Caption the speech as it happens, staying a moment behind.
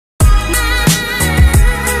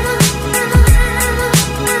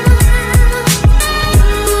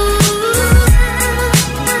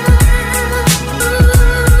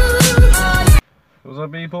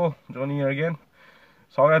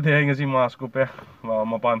Saw that thing is in mask up,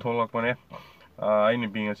 Mapan Tolak Pone. I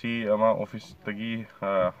need being a sea, office tagi,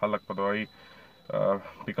 Halak Padori,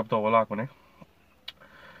 pick up the Walak Pone.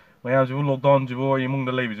 My house will look down Jivo, among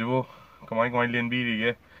the ladies, Jivo, come on, Lien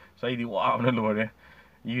Bidi, say the wow, no lord.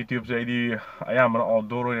 YouTube say the I am an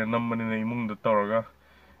outdoor and number in among the Toraga,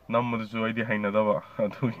 number the Zoidi Hainadava,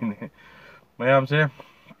 my am say,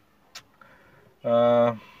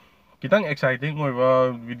 kitang exciting or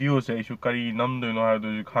videos say you carry num do know how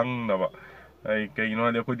to hang nava. Like, you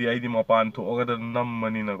know, they could the idea mapan to order the number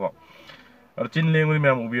in a go. Or chin ling with me,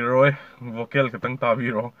 I'm roy, vocal katang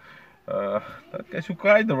tabiro. That guy should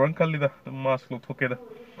cry the wrong color, the mask look together.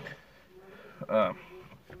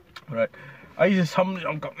 Right. I just something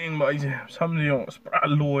I'm coming by something spra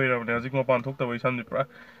lawyer, there's a mapan took away something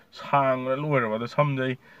sang a lawyer, but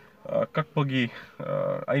someday kakpagi,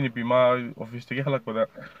 I need be my office to get like with that.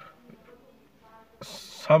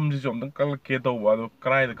 Some is on the color keto, while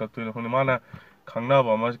cry the cut to the Honimana.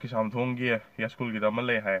 Kangnaba must get some tongue, YAISKUL get a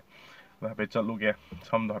Malay high. The happy look,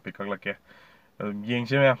 some the happy like Yang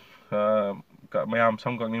Simia, Mayam,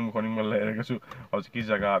 some cogning Malay, I was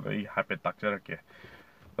Kizaga, the happy taxer.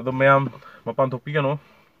 The Mayam, Mapanto Piano,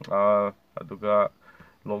 Aduga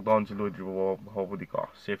lockdown to do hopefully.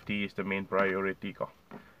 Safety is the main priority.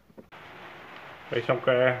 Hey, some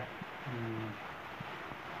guy.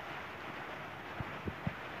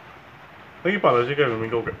 Cái bà là cái mình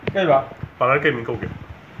câu kì. Cái bà? Bà là cái mình câu kì.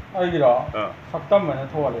 Cái gì đó? SAKTAM mà nó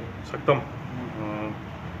thua rồi. SAKTAM.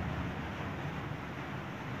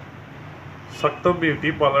 SAKTAM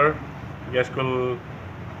beauty parlor. YAISKUL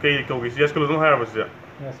cái câu kì. YAISKUL nó hay là gì?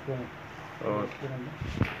 YAISKUL.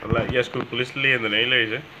 Là YAISKUL police lane này lấy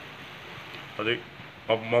chứ. Rồi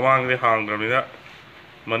mà mang cái hàng rồi đó.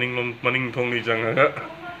 Maning thong đi chăng hả?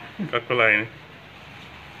 Các cái này.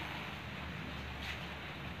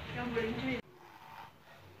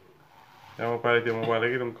 Yang apa itu mobile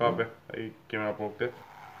lagi tum kabe, ai camera pokte.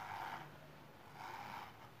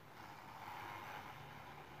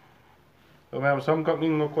 Tum am sam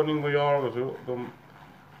cutting no cutting go yor go su tum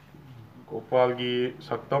GOPAL gi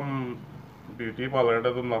SAKTAM beauty parlor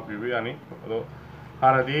da tum nak bibi ani. Ado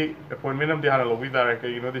hana di appointment am di hana lobby direct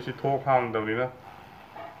you know this is talk hang da na.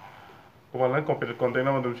 GOPAL na computer content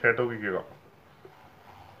na tum share to gi ga.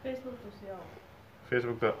 Facebook to siya.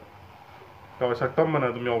 Facebook da. Ka SAKTAM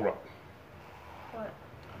mana tum yor bra.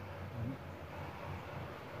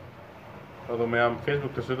 Although I am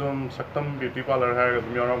Facebook to them SAKTAM beauty parlor hai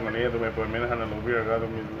tum yaram ngani tum appointment hana lobby raga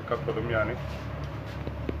tum kak ko tum yani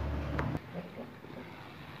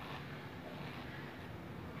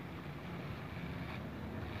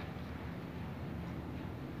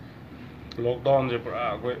lockdown je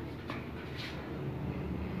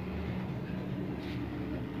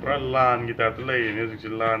pra lan kita tu lay ni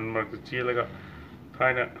sik lan mar chi laga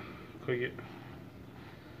thaina khoi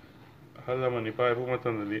hala mani pai pu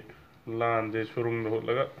matan di lan je surung do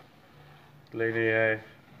laga leine ai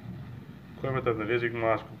khoi matan de sik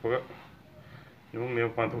mask paga yung ne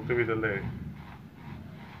pan thok te bi dal le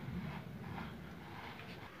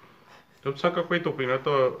top saka koi topic na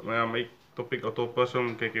to mai topic atopa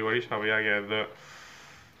sum ke wari sabe ya ga da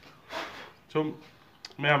sum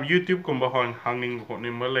ma'am YouTube को बहुत hanging को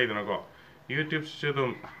निम्बर ले देना को YouTube से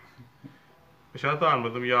तुम पिछला तो आन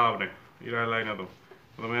तुम याद ने इराय लाइन ना तो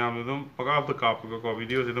मैम तुम पका अब तो काप को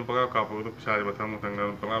वीडियो से तुम पका काप को तो पिछले बता मुझे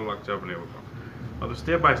पका लग जाए अपने को अब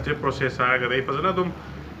स्टेप बाय स्टेप प्रोसेस आएगा दे पता ना तुम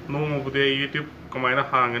नोंग बुदे YouTube कमाइना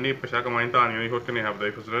हांगनी पिछला कमाइन तानी नहीं होते नहीं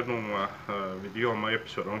है पता नोंग वीडियो हमारे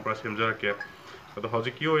एपिसोड हम प्रेस हम जरा क्या तो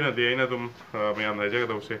हॉजी क्यों इन्हें दे इन्हें तुम मैम ले जाएगा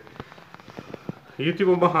तो उसे YouTube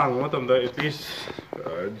में हांग मतलब दा at least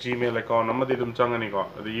Gmail account number तुम चंगनी को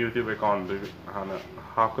द YouTube account हाना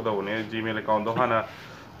हाक दो ने Gmail account दो हाना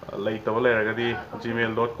लाइट तो वाले रगदी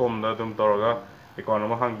gmail.com दा तुम तोरगा account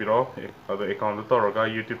में हांग बिरो अदो account तो तोरगा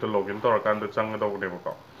YouTube तो login तोरगा अंदर चंग दो ने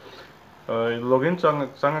बका login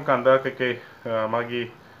चंग कांदा के मागी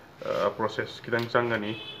process किधं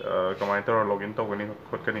चंगनी कमाई तोर login तो गनी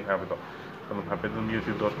खुद कनी है बतो तुम हापे तुम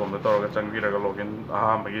youtube.com दा तोरगा चंग बिरगा login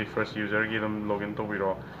मागी first user की तुम login तो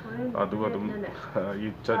बिरो अदुगा तुम ये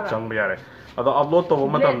चंग भी आ रहे अदो upload तो वो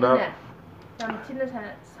मतलब दा हम चिन्ह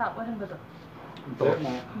साप वाला बतो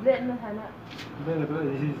ब्लेड ना था ना ब्लेड तो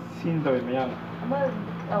इसी सीन तो है यार अमर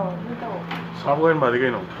ये तो साप वाला बात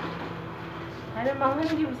क्या नो है ना मांगने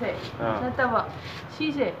की बसे ना तब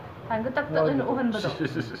शीशे हम को तक तक इन ओहन बतो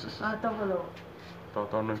तब बोलो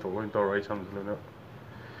तो नहीं तो वो इन तो राइट समझ लो ना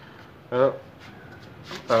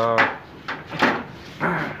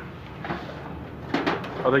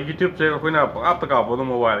अदो YouTube से कोई ना आप तक आप बोलो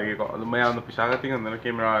मोबाइल के को मैं आंदो पिछागा तिंग अंदर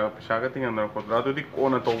कैमरा पिछागा तिंग अंदर को रात उदी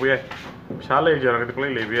कौन तो भी है ꯄꯩꯁꯥ ꯂꯩꯖꯔꯒꯗꯤ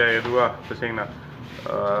ꯄꯨꯂꯩ ꯂꯩꯕ ꯌꯥꯏ ꯑꯗꯨꯒ ꯇꯁꯦꯡꯅ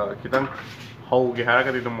ꯈꯤꯇꯪ ꯍꯧꯒꯦ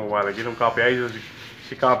ꯍꯥꯏꯔꯒꯗꯤ ꯑꯗꯨꯝ ꯃꯣꯕꯥꯏꯜꯗꯒꯤ ꯑꯗꯨꯝ ꯀꯥꯞꯄ ꯌꯥꯏ ꯑꯩꯁꯨ ꯍꯧꯖꯤꯛ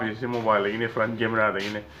ꯁꯤ ꯀꯥꯞꯄꯤꯁꯤ ꯃꯣꯕꯥꯏꯜꯗꯒꯤꯅꯦ ꯐ꯭ꯔꯟ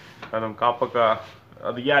ꯀꯦꯃꯦꯔꯥꯗꯒꯤꯅꯦ ꯑꯗꯨꯝ ꯀꯥꯞꯄꯒ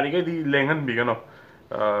ꯑꯗꯨ ꯌꯥꯔꯤꯈꯩꯗꯤ ꯂꯦꯡꯍꯟꯕꯤꯒꯅꯣ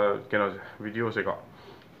ꯀꯩꯅꯣꯁꯦ ꯚꯤꯗꯤꯑꯣꯁꯦꯀꯣ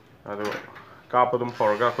ꯑꯗꯣ ꯀꯥꯞꯄ ꯑꯗꯨꯝ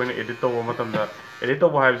ꯍꯧꯔꯒ ꯑꯩꯈꯣꯏꯅ ꯑꯦꯗꯤꯠ ꯇꯧꯕ ꯃꯇꯝꯗ ꯑꯦꯗꯤꯠ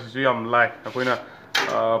ꯇꯧꯕ ꯍꯥꯏꯕꯁꯤꯁꯨ ꯌꯥꯝ ꯂꯥꯏ ꯑꯩꯈꯣꯏꯅ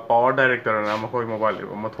ꯄꯋꯥꯔ ꯗꯥꯏꯔꯦꯛꯇꯔꯅ ꯃꯈꯣꯏ ꯃꯣꯕꯥꯏꯜ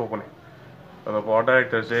ꯑꯃ ꯊꯣꯛꯄꯅꯦ ꯑꯗꯣ ꯄꯋꯥꯔ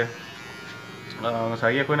ꯗꯥꯏꯔꯦꯛꯇꯔꯁꯦ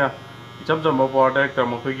ꯉꯁꯥꯏꯒꯤ ꯑꯩꯈꯣꯏꯅ ꯏꯆꯝ ꯆꯝꯕ ꯄꯋꯥꯔ ꯗꯥꯏꯔꯦꯛꯇꯔ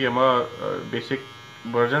ꯃꯈꯣꯏꯒꯤ ꯑꯃ ꯕꯦꯁꯤꯛ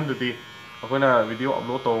ꯚꯔꯖꯟꯗꯨꯗꯤ ꯑꯩꯈꯣꯏꯅ ꯚꯤꯗꯤꯑꯣ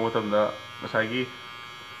ꯑꯞꯂꯣꯗ ꯇꯧꯕ ꯃꯇꯝꯗ ꯉꯁꯥꯏꯒꯤ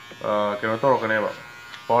ꯀꯩꯅꯣ ꯇꯧꯔꯛꯀꯅꯦꯕ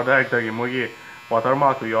ꯄꯋꯥꯔ ꯗꯥꯏꯔꯦꯛꯇꯔꯒꯤ ꯃꯣꯏꯒꯤ ꯋꯥꯇꯔ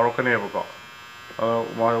ꯃꯥꯔꯛꯇꯨ ꯌꯥꯎꯔꯛꯀꯅꯦꯕꯀꯣ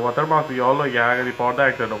ꯋꯥꯇꯔ ꯃꯥꯔꯛꯇꯨ ꯌꯥꯎꯍꯜꯂꯣꯏꯒꯦ ꯍꯥꯏꯔꯒꯗꯤ ꯄꯋꯥꯔ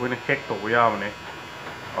ꯗꯥꯏꯔꯦꯛꯇꯔꯗꯣ ꯑꯩꯈꯣꯏꯅ ꯍꯦꯛ ꯇꯧꯕ ꯌꯥꯕꯅꯦ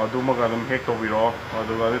ꯑꯗꯨꯃꯒ ꯑꯗꯨꯝ ꯍꯦꯛ ꯇꯧꯕꯤꯔꯣ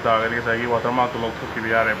ꯑꯗꯨꯒ ꯑꯗꯨ ꯇꯥꯔꯒꯗꯤ ꯉꯁꯥꯏꯒꯤ ꯋꯥꯇꯔ ꯃꯥꯔꯛꯇꯨ ꯂꯧꯊꯣꯛꯈꯤꯕ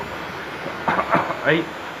ꯌꯥꯔꯦꯕꯀꯣ ꯑꯩ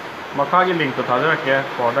ꯃꯈꯥꯒꯤ ꯂꯤꯡꯛꯇꯣ ꯊꯥꯖꯔꯛꯀꯦ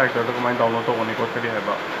ꯄꯋꯥꯔ ꯗꯥꯏꯔꯦꯛꯇꯔꯗꯣ ꯀꯃꯥꯏꯅ ꯗꯥꯎꯟꯂꯣꯗ ꯇꯧꯒꯅꯤ ꯈꯣꯠꯀꯅꯤ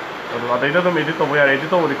ꯍꯥꯏꯕ ꯑꯗꯨ ꯑꯗꯩꯗ ꯑꯗꯨꯝ एडिट तब यार एडिट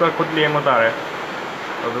तब खर खुद लेंग तारे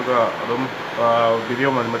वीडियो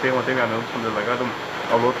मतें मतें समझलगा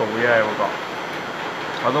अपलोड तब याबको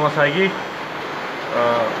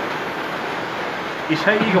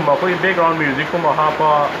इसेगुब अखोई बैकग्राउंड म्यूजिक हाप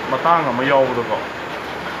मतंगदको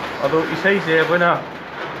इसे अखोना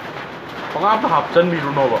पंगाप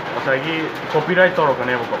हापचनबीरुनोब कॉपीराइट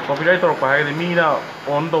तौरकनेबको कॉपीराइट तौरक है मीना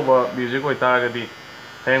ऑन तब म्यूजिक होतारगदी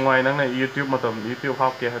हेंगवाई नंगना यूट्यूब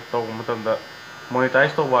हापके तब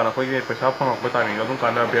मोनेटाइज तब अखोई पैसा फंगप टाइमिंग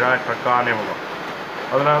काना बेरा खर कानेबको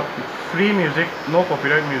अदुना free music no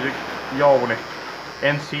copyright music यावने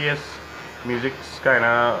NCS music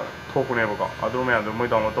कायना थोपनेबको अदु मैम मोई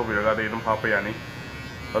डाउनलोड तौबीरगा अदुम हाप यानी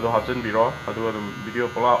अदु हापचनबीरो अदु अदुम वीडियो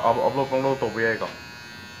अपलोड तब याइको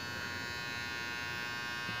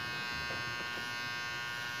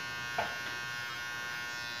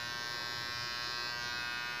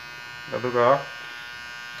अदुगा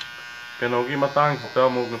कनोगी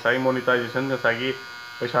मतंगसिदा मोनेटाइजेशन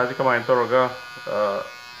पैसा कमायन तौरगा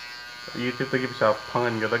यूट्यूब तक पैसा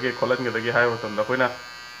फंगनगदगे खोलनगदगे है अखोना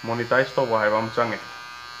मोनेटाइज तब है चंगे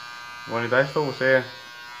मोनेटाइज तबसे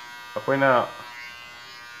अखोना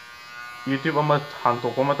यूट्यूब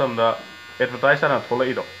हांगटोप एडवर्टाइज आना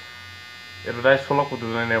थोलइदो एडवर्टाइज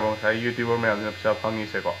थोलकनेब यूट्यूबर मैम पैसा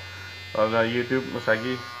फंगीसेको यूट्यूब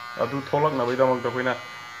थोलकनबीदमक अखोना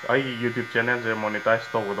यूट्यूब चैनल से मोनेटाइज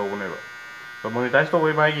तौगदौबनेब मोनेटाइज तब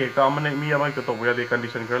मागी मी तब यादे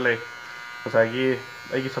कंडीशन खर ले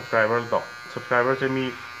सब्सक्राइबर से मी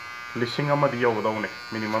 1000 यौगदौने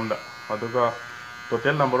minimum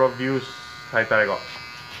total number of views है तारेको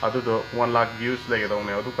 1 लाख व्यूज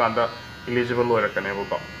लेगदौने एलिजिबल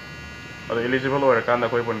होरकनेबको एलिजिबल होरकान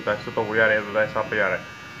अखोई मोनेटाइज तब यारे एडवर्टाइज हाप यारे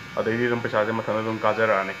अदैदी पैसा से मथन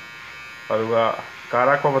काजराने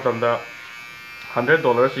काराक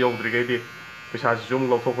 $100 यौद्रीगैदी पैसा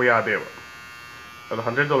लौथोप यादेब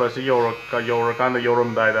 $100 यौरकान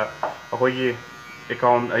यौरमदायदा अखोई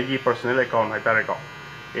अकाउंट अगी पर्सनल अकाउंट है तारेको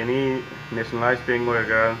any nationalise bank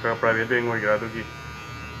होगरा private bank होगरा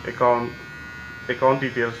account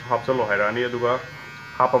details हापचलो हैरानी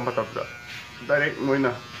हाप डायरेक्ट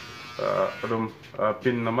मोइना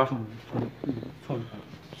पिन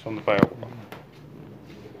सोम पायो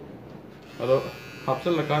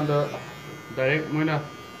हापचलकान डायरेक्ट मोइना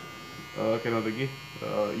कनोदगी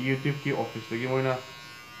यूट्यूब की office Moina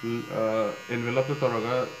envelope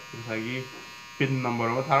तौरगा pin number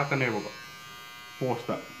थारकनेबको post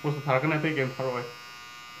थारकने अतई game थारोए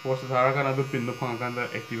post थारकान pin फंगकान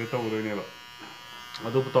activate तौगदोनेब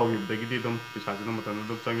तौगिबदगी पैसा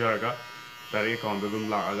चंगरगा डायरेक्ट अकाउंट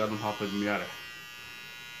लागा हाप यारे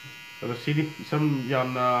सम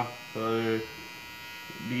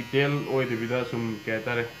डिटेल सूम क्या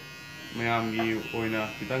है मैम की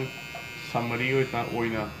खितंग समरी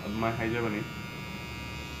हाइजबनी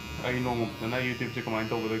नोंगना यूट्यूब से कमाय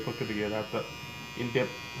तौगद खोटगदगे इनटेप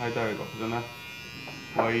है फजना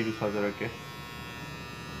वही साजरके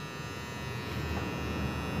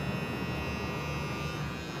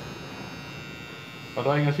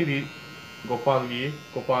गोपाल की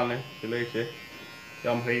गोपाल ने सिलेसे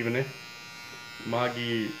याम हईबने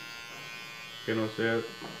मागी कनो से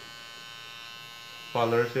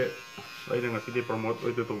पार्लर से प्रमोट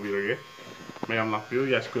तौबीरगे मैम लापियो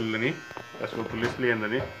याइस्कुल पुलिस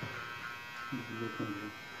लेंदनी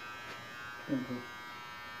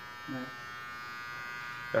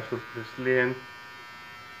याइस्कुल पुलिस लेन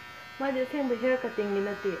मादी असेंबली हेयर कटिंग की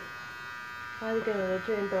नती मादी कनो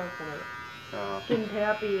train तौरकने skin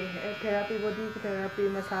therapy body therapy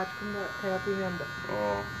massage therapy ma'am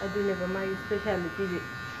my speciality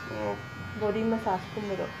body massage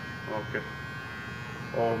okay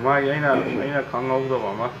my खादब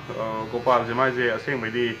Gopal से माइसे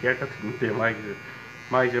असेंबदी हेयर कटिंग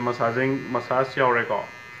माइसे मसाज यौरेको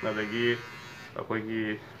ꯑꯩꯈꯣꯏꯒꯤ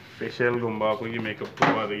ꯐꯦꯁꯤꯌꯦꯜꯒꯨꯝꯕ ꯑꯩꯈꯣꯏꯒꯤ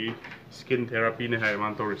ꯃꯦꯀꯞꯀꯨꯝꯕ ꯑꯗꯒꯤ ꯁ꯭ꯀꯤꯟ ꯊꯦꯔꯥꯄꯤꯅꯦ ꯍꯥꯏ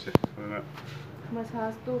ꯃꯥꯅ ꯇꯧꯔꯤꯁꯦ ꯑꯗꯨꯅ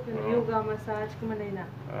ꯃꯁꯥꯖꯇꯣ ꯀꯩꯅꯣ ꯌꯣꯒꯥ ꯃꯁꯥꯖ ꯀꯨꯝꯕ ꯂꯩꯅ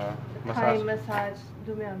ꯊꯥꯏ ꯃꯁꯥꯖ ꯃꯁꯥꯖ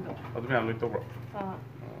ꯑꯗꯨ ꯃꯌꯥꯝꯗꯣ ꯑꯗꯨ ꯃꯌꯥꯝ ꯂꯣꯏ ꯇꯧꯕ꯭ꯔꯣ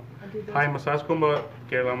ꯑꯗꯨꯗꯣ ꯊꯥꯏ ꯃꯁꯥꯖꯀꯨꯝꯕ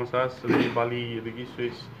ꯀꯦꯔꯂꯥ ꯃꯁꯥꯖ ꯑꯗꯒꯤ ꯕꯥꯂꯤ ꯑꯗꯒꯤ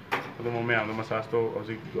ꯁ꯭ꯋꯤꯁ ꯑꯗꯨꯝꯕ ꯃꯌꯥꯝꯗꯣ ꯃꯁꯥꯖꯇꯣ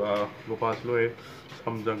ꯍꯧꯖꯤꯛ ꯒꯣꯄꯥꯜꯁꯤ ꯂꯣꯏ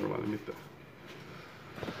ꯁꯝꯖꯪꯈ꯭ꯔ ꯃꯥꯜꯂꯦ ꯃꯤꯠꯇ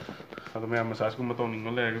ꯑꯗꯣ ꯃꯌꯥꯝ ꯃꯁꯥꯖꯀꯨꯝꯕ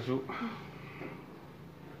ꯇꯧꯅꯤꯡꯕ ꯂꯩꯔꯒꯁꯨ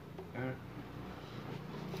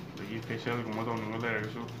ꯑꯗꯒꯤ ꯐꯦꯁꯤꯌꯦꯜꯒꯨꯝꯕ ꯇꯧꯅꯤꯡꯕ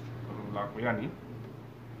ꯂꯩꯔꯒꯁꯨ ꯑꯗꯨꯝ ꯂꯥꯛꯄ ꯌꯥꯅꯤ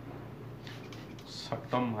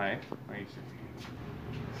ꯁꯛꯇꯝ ꯍꯥꯏ ꯑꯩꯁꯦ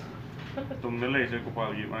ꯇꯨꯡꯗ ꯂꯩꯔꯤꯁꯦ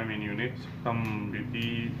ꯒꯣꯄꯥꯜꯒꯤ ꯃꯥꯏ ꯃꯦꯅ꯭ꯌꯨꯅꯤ ꯁꯛꯇꯝ ꯕ꯭ꯌꯨꯇꯤ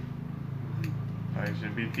ꯍꯥꯏꯁꯦ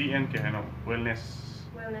ꯕ꯭ꯌꯨꯇꯤ ꯑꯦꯟ ꯀꯩ ꯍꯥꯏꯅꯣ ꯋꯦꯜꯅꯦꯁ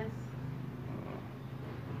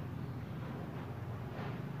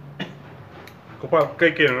ꯒꯣꯄꯥꯜ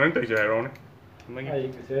ꯀꯩ ꯀꯩꯅꯣ ꯅꯪ ꯇꯧꯔꯤꯁꯦ ꯍꯥꯏꯔꯛꯑꯣꯅꯦ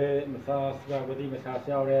ꯑꯩꯒꯤꯁꯦ ꯃꯁꯥꯖ ꯕꯣꯗꯤ ꯃꯁꯥꯖ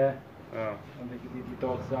ꯌꯥꯎꯔꯦ ꯑꯗꯒꯤꯗꯤ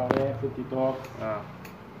ꯗꯤꯇꯣꯛꯁ ꯌꯥꯎꯔꯦ ꯐꯨꯠ ꯗꯤꯇꯣꯛꯁ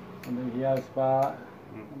ꯑꯗꯒꯤ ꯍꯤꯌꯔ ꯁ꯭ꯄꯥ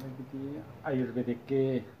ꯑꯗꯒꯤꯗꯤ ꯑꯌꯨꯔꯚꯦꯗꯤꯛꯀꯤ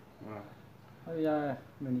ꯌꯥꯎꯔꯦ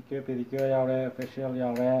ꯃꯦꯅꯤꯀ꯭ꯌꯣꯔ ꯄꯦꯗꯤꯀ꯭ꯌꯣꯔ ꯌꯥꯎꯔꯦ ꯐꯦꯁꯤꯌꯦꯜ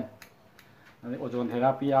ꯌꯥꯎꯔꯦ ꯑꯗꯩ ꯑꯣꯖꯣꯟ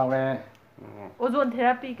ꯊꯦꯔꯥꯄꯤ ꯌꯥꯎꯔꯦ ꯑꯣꯖꯣꯟ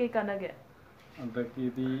ꯊꯦꯔꯥꯄꯤ ꯀꯩ ꯀꯥꯟꯅꯒꯦ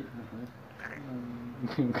ꯑꯗꯒꯤꯗꯤ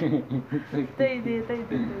ꯑꯇꯩꯗꯤ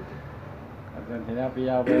ꯑꯣꯖꯣꯟ ꯊꯦꯔꯥꯄꯤ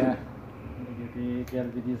ꯌꯥꯎꯔꯦ ꯑꯗꯒꯤꯗꯤ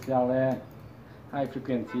ꯀꯦꯜꯚꯤꯗꯤꯁ ꯌꯥꯎꯔꯦ हाई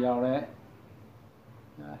फ्रिक्वेंसी यावरे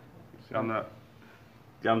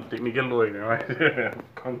याम टेक्निकल लोइने वाइसे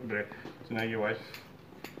खंद्रे सिनागी वाइस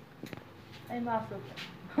आई माफ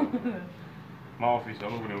मा ऑफिस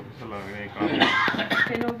अनु बने ऑफिस लगे काम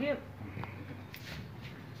केनोगे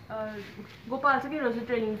गोपाल से केनो से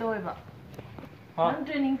ट्रेनिंग तोएबा नंग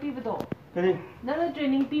ट्रेनिंग पीबदो करी नंग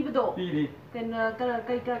ट्रेनिंग पीबदो पीरी केन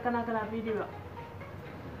कना पीदीबा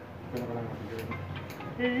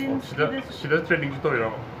सिदा ट्रेनिंग तो इरा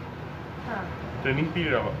ट्रेनिंग पी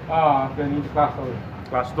रहा ट्रेनिंग क्लास हो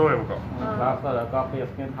क्लास तो है वो क्लास तो का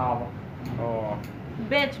फेस के थाव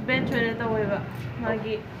बेच होने तो होएगा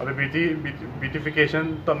मागी अबे ब्यूटिफिकेशन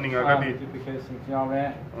तमनिंगा का दी ब्यूटिफिकेशन यावरे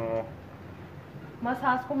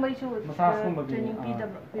मसाज को मई छु ट्रेनिंग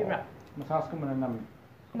पीबरा मसाज को मन नम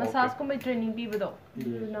मसाज को मई ट्रेनिंग पीबदो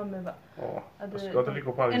नमेबा अदुली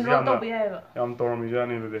गोपाल एनरोल तो बियाएबा याम तोरम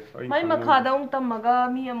जानी दुदे माई मखादा उंग तमगा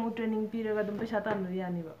मी अमु ट्रेनिंग पीरगा दुम पैसा तान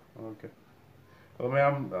यानीबा ओके तो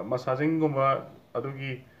मैम मसाजिंग गुम्बा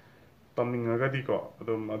अदुगी तमनिंगगदी को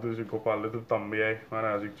अदुम अदुसि गोपाल अदु तंबे याय माना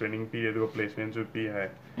हजिक ट्रेनिंग पी अदुगा प्लेसमेंट सु पी है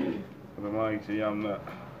अदुमा इसे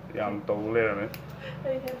याम तौ लेरमे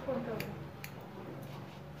आई हेडफोन तो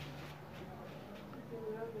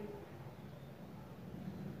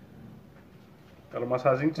कल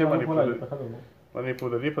मसाजिंग से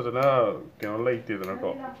मणिपुर दी फजना केनो लेते दना को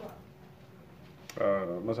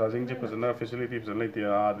मसाजिंग से फजना फैसिलिटी फजना लेते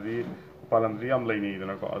आदि पालंद्री हम लेनी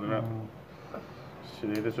दना को अदना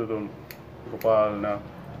सिने दसु दम गोपाल ना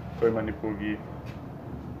कोई मणिपुर की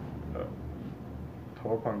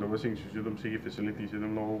थबक फंगदबा सिंग सुसु दम सिगी फैसिलिटी से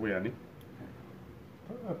दम लोगो यानी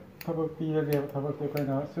थबक पीरगे थबक ते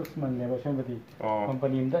कोइना 6 मंथ ने बसमबदी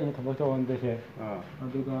कंपनी में दा थबक तो ऑन देसे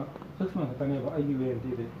अदुगा 6 मंथ तने बा आई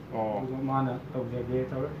वेंटी दे अदुगा माना तौजेगे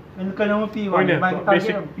तौ इन कनो पी वा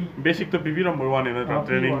बेसिक तो पीबी नंबर 1 ने ना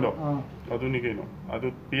ट्रेनिंग दो अदुनी केनो अदु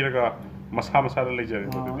पीरगा मसा दा लेजरे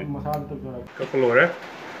अदुदी मसा तो जरा कपलोरे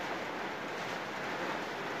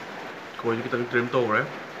कोई की तंग ट्रिम तो रे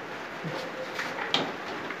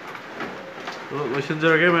तो लेसन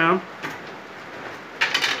जरगे मैम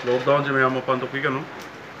लॉकडाउन से मैं अपन तो की करूँ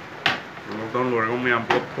लॉकडाउन लोग मैं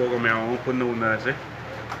आप लोग को मैं पुण्य उन्नत से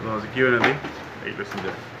तो आज क्यों नहीं एक लेसन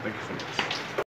जर थैंक यू सो मच